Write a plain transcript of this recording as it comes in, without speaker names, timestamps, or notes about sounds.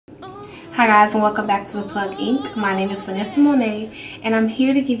Hi guys, and welcome back to The Plug Inc. My name is Vanessa Monet, and I'm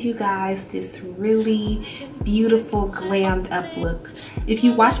here to give you guys this really beautiful glammed up look. If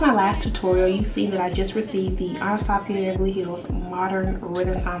you watched my last tutorial, you've seen that I just received the Anastasia Beverly Hills Modern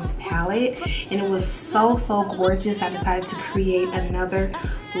Renaissance palette, and it was so gorgeous. I decided to create another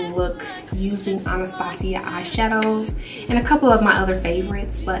look using Anastasia eyeshadows and a couple of my other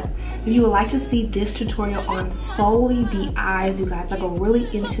favorites. But if you would like to see this tutorial on solely the eyes, you guys, I go really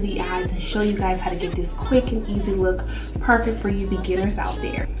into the eyes and show you guys how to get this quick and easy look perfect for you beginners out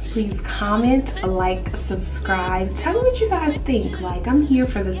there. Please comment, like, subscribe, tell me what you guys think. Like, I'm here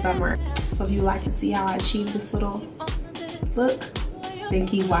for the summer. So if you would like to see how I achieve this little look, then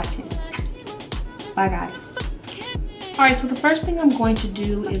keep watching. Bye guys. Alright, so the first thing I'm going to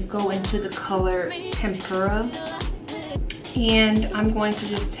do is go into the color Tempura, and I'm going to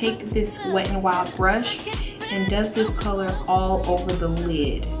just take this Wet n Wild brush and dust this color all over the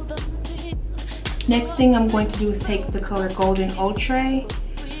lid. Next thing I'm going to do is take the color Golden Ochre,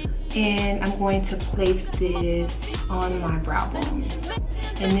 and I'm going to place this on my brow bone.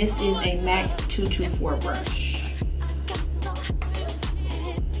 And this is a MAC 224 brush.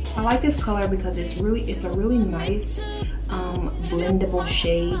 I like this color because it's a really nice blendable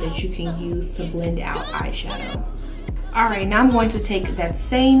shade that you can use to blend out eyeshadow. Alright, now I'm going to take that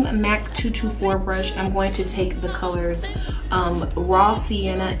same MAC 224 brush. I'm going to take the colors Raw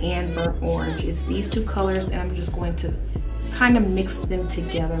Sienna and Burnt Orange. It's these two colors, and I'm just going to kind of mix them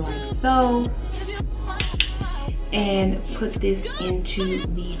together like so, and put this into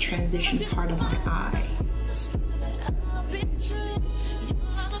the transition part of my eye.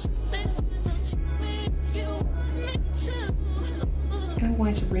 And I'm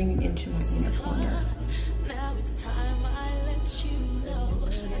going to bring it into my inner corner.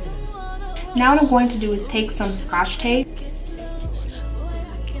 Now what I'm going to do is take some Scotch tape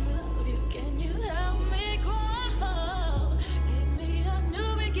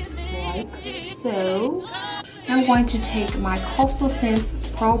like so. I'm going to take my Coastal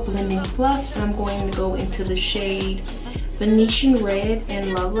Scents Pro Blending Fluff, and I'm going to go into the shade Venetian Red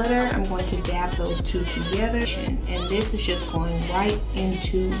and Love Letter. I'm going to dab those two together, and this is just going right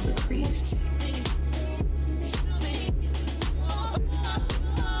into the crease.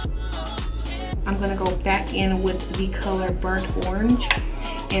 I'm going to go back in with the color Burnt Orange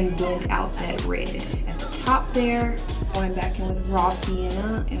and blend out that red at the top there. Going back in with Raw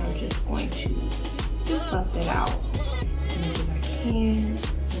Sienna, and I'm just going to just buff that out as much as I can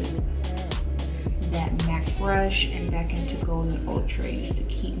with that MAC brush, and back into Golden Ochre just to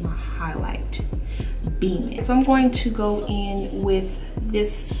keep my highlight beaming. So I'm going to go in with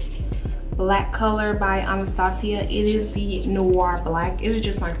this black color by Anastasia. It is the Noir black. It is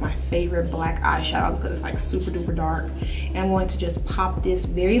just like my favorite black eyeshadow because it's like super duper dark. And I'm going to just pop this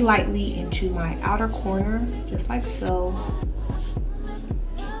very lightly into my outer corner, just like so.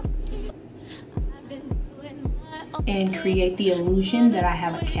 And create the illusion that I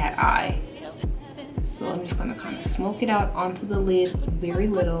have a cat eye. So I'm just gonna kind of smoke it out onto the lid very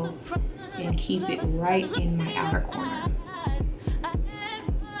little and keep it right in my outer corner.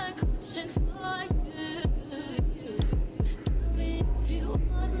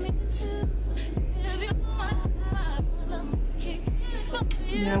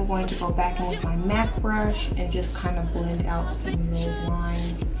 Now I'm going to go back in with my MAC brush and just kind of blend out some of those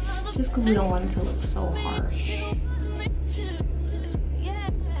lines, just because we don't want it to look so harsh.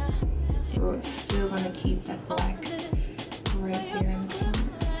 We're still going to keep that black right there in the corner.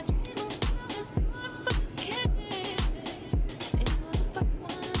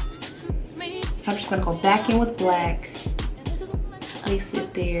 So I'm just going to go back in with black, place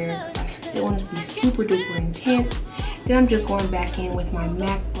it there, because I still want it to be super duper intense. Then I'm just going back in with my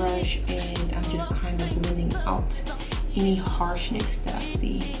MAC brush, and I'm just kind of blending out any harshness that I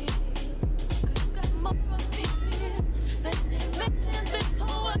see.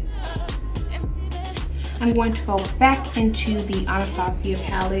 I'm going to go back into the Anastasia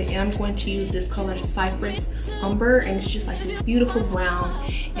palette, and I'm going to use this color Cyprus Umber, and it's just like this beautiful brown,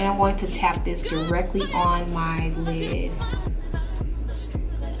 and I'm going to tap this directly on my lid.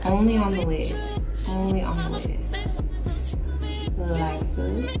 Only on the lid. Only on the lid. Like so.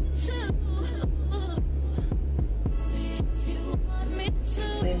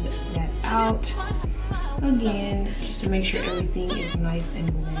 Blend that out again, just to make sure everything is nice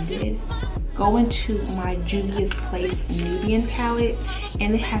and blended. Go into my Juvia's Place Nubian palette,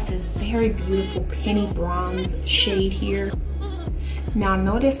 and it has this very beautiful penny bronze shade here. Now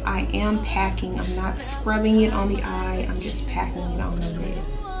notice I am packing. I'm not scrubbing it on the eye, I'm just packing it on the lid.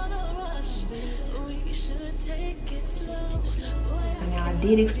 And now I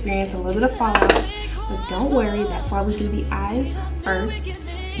did experience a little bit of fallout, but don't worry, that's why we do the eyes first.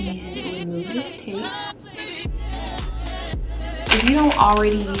 And remove this tape. If you don't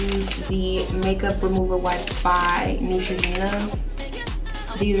already use the makeup remover wipes by Neutrogena,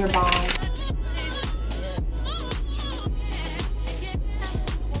 these are bomb.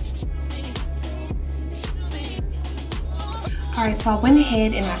 Alright, so I went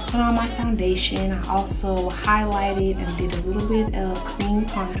ahead and I put on my foundation. I also highlighted and did a little bit of cream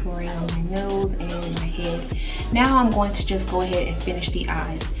contouring on my nose and my head. Now I'm going to just go ahead and finish the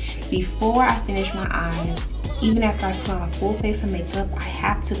eyes. Before I finish my eyes, even after I put on a full face of makeup, I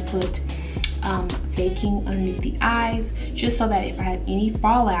have to put baking underneath the eyes, just so that if I have any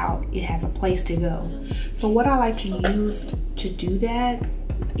fallout, it has a place to go. So what I like to use to do that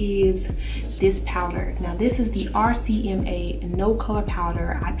is this powder. Now this is the RCMA no color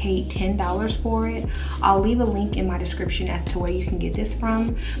powder. I paid $10 for it. I'll leave a link in my description as to where you can get this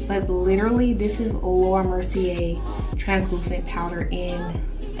from, but literally this is Laura Mercier translucent powder in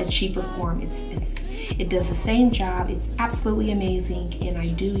a cheaper form. It does the same job. It's absolutely amazing, and I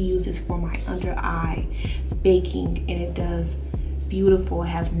do use this for my under eye baking, and it does beautiful. It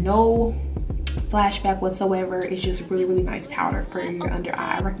has no flashback whatsoever. It's just really nice powder for your under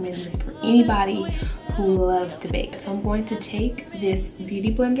eye. I recommend this for anybody who loves to bake. So I'm going to take this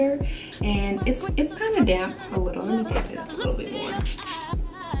beauty blender, and it's kind of damp a little. Let me get it a little bit more.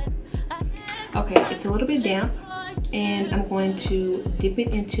 Okay, it's a little bit damp, and I'm going to dip it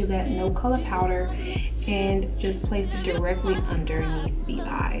into that no color powder and just place it directly underneath the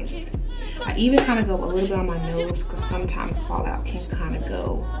eyes. I even kind of go a little bit on my nose because sometimes fallout can kind of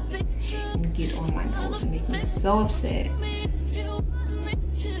go and get on my nose and make me so upset.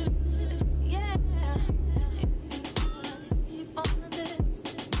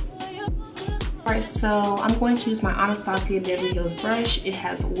 Alright, so I'm going to use my Anastasia Beverly Hills brush. It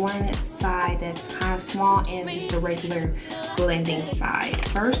has one side that's kind of small and just the regular blending side.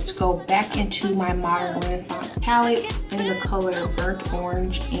 First, go back into my Modern Renaissance palette in the color Burnt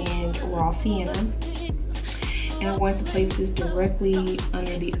Orange and Raw Sienna. And I'm going to place this directly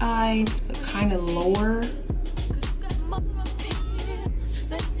under the eyes, but kind of lower.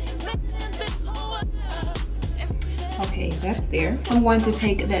 Okay, that's there. I'm going to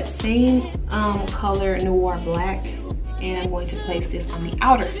take that same color Noir Black, and I'm going to place this on the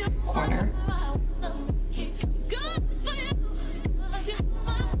outer corner.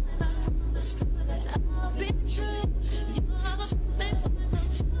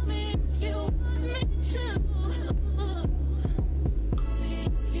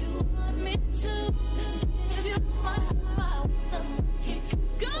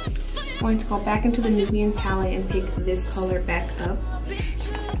 I'm going to go back into the Nubian palette and pick this color back up.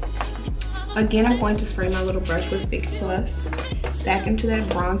 Again, I'm going to spray my little brush with Fix Plus back into that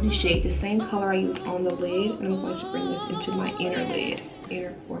bronzy shade, the same color I used on the lid, and I'm going to bring this into my inner lid,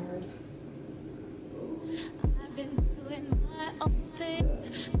 inner corners.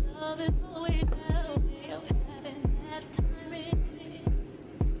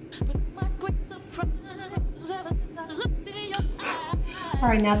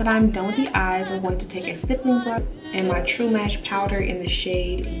 Alright, now that I'm done with the eyes, I'm going to take a stippling brush and my True Match powder in the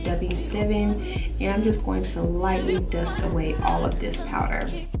shade W7, and I'm just going to lightly dust away all of this powder.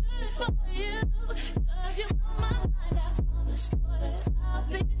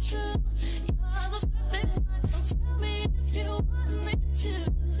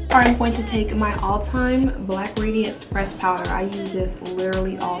 Alright, I'm going to take my all-time Black Radiance pressed powder. I use this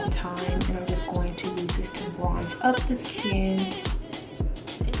literally all the time, and I'm just going to use this to bronze up the skin.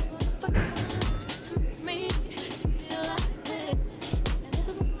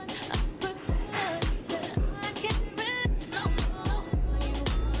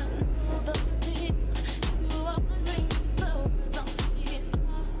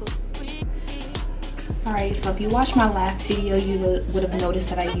 Alright, so if you watched my last video, you would have noticed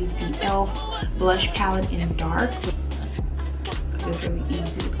that I used the e.l.f. blush palette in dark. It's really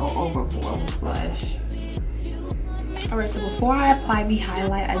easy to go overboard with blush. Alright, so before I apply the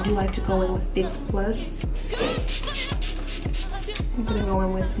highlight, I do like to go in with Fix Plus. I'm going to go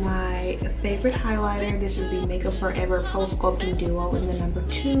in with my favorite highlighter. This is the Makeup Forever Pro Sculpting Duo in the number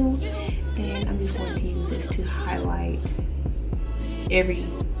 2. And I'm just going to use this to highlight every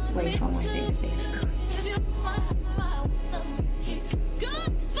place on my face, basically.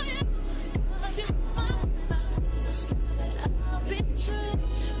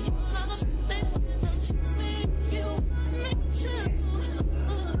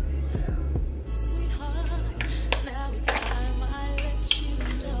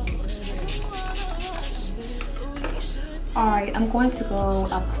 Alright, I'm going to go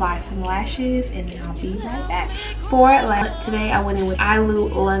apply some lashes and then I'll be right back. For today, I went in with Ilu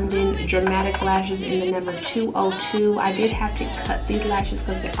London Dramatic Lashes in the number 202. I did have to cut these lashes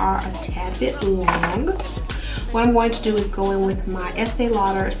because they are a tad bit long. What I'm going to do is go in with my Estee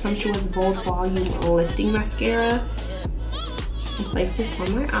Lauder Sumptuous Bold Volume Lifting Mascara. And place this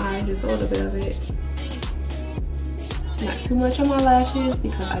on my eye, just a little bit of it. Not too much on my lashes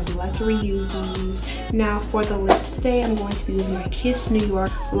because I do like to reuse these. Now for the lips today, I'm going to be using my Kiss New York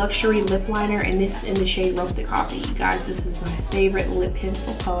Luxury Lip Liner, and this is in the shade Roasted Coffee. You guys, this is my favorite lip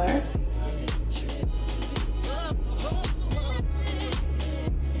pencil color.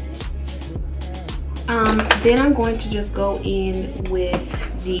 Then I'm going to just go in with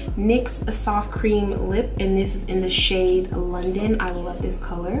the NYX Soft Cream Lip, and this is in the shade London. I love this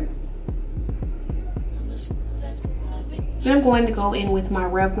color. Then I'm going to go in with my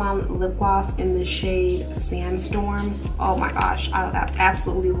Revlon lip gloss in the shade Sandstorm. Oh my gosh, I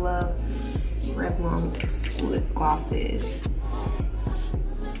absolutely love Revlon lip glosses.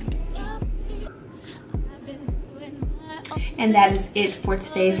 And that is it for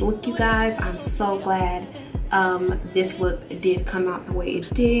today's look, you guys. I'm so glad this look did come out the way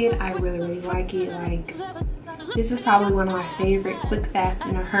it did. I really like it. Like, this is probably one of my favorite quick, fast,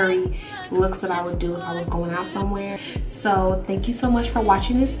 in a hurry looks that I would do if I was going out somewhere. So thank you so much for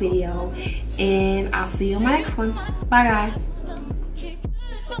watching this video, and I'll see you in my next one. Bye guys.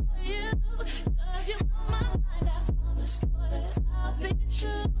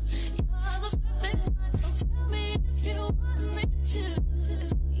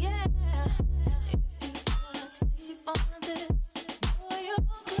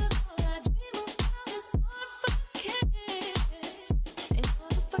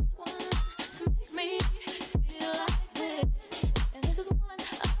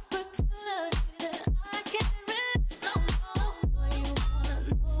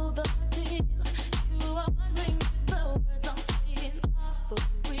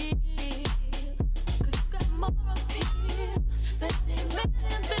 More appeal than it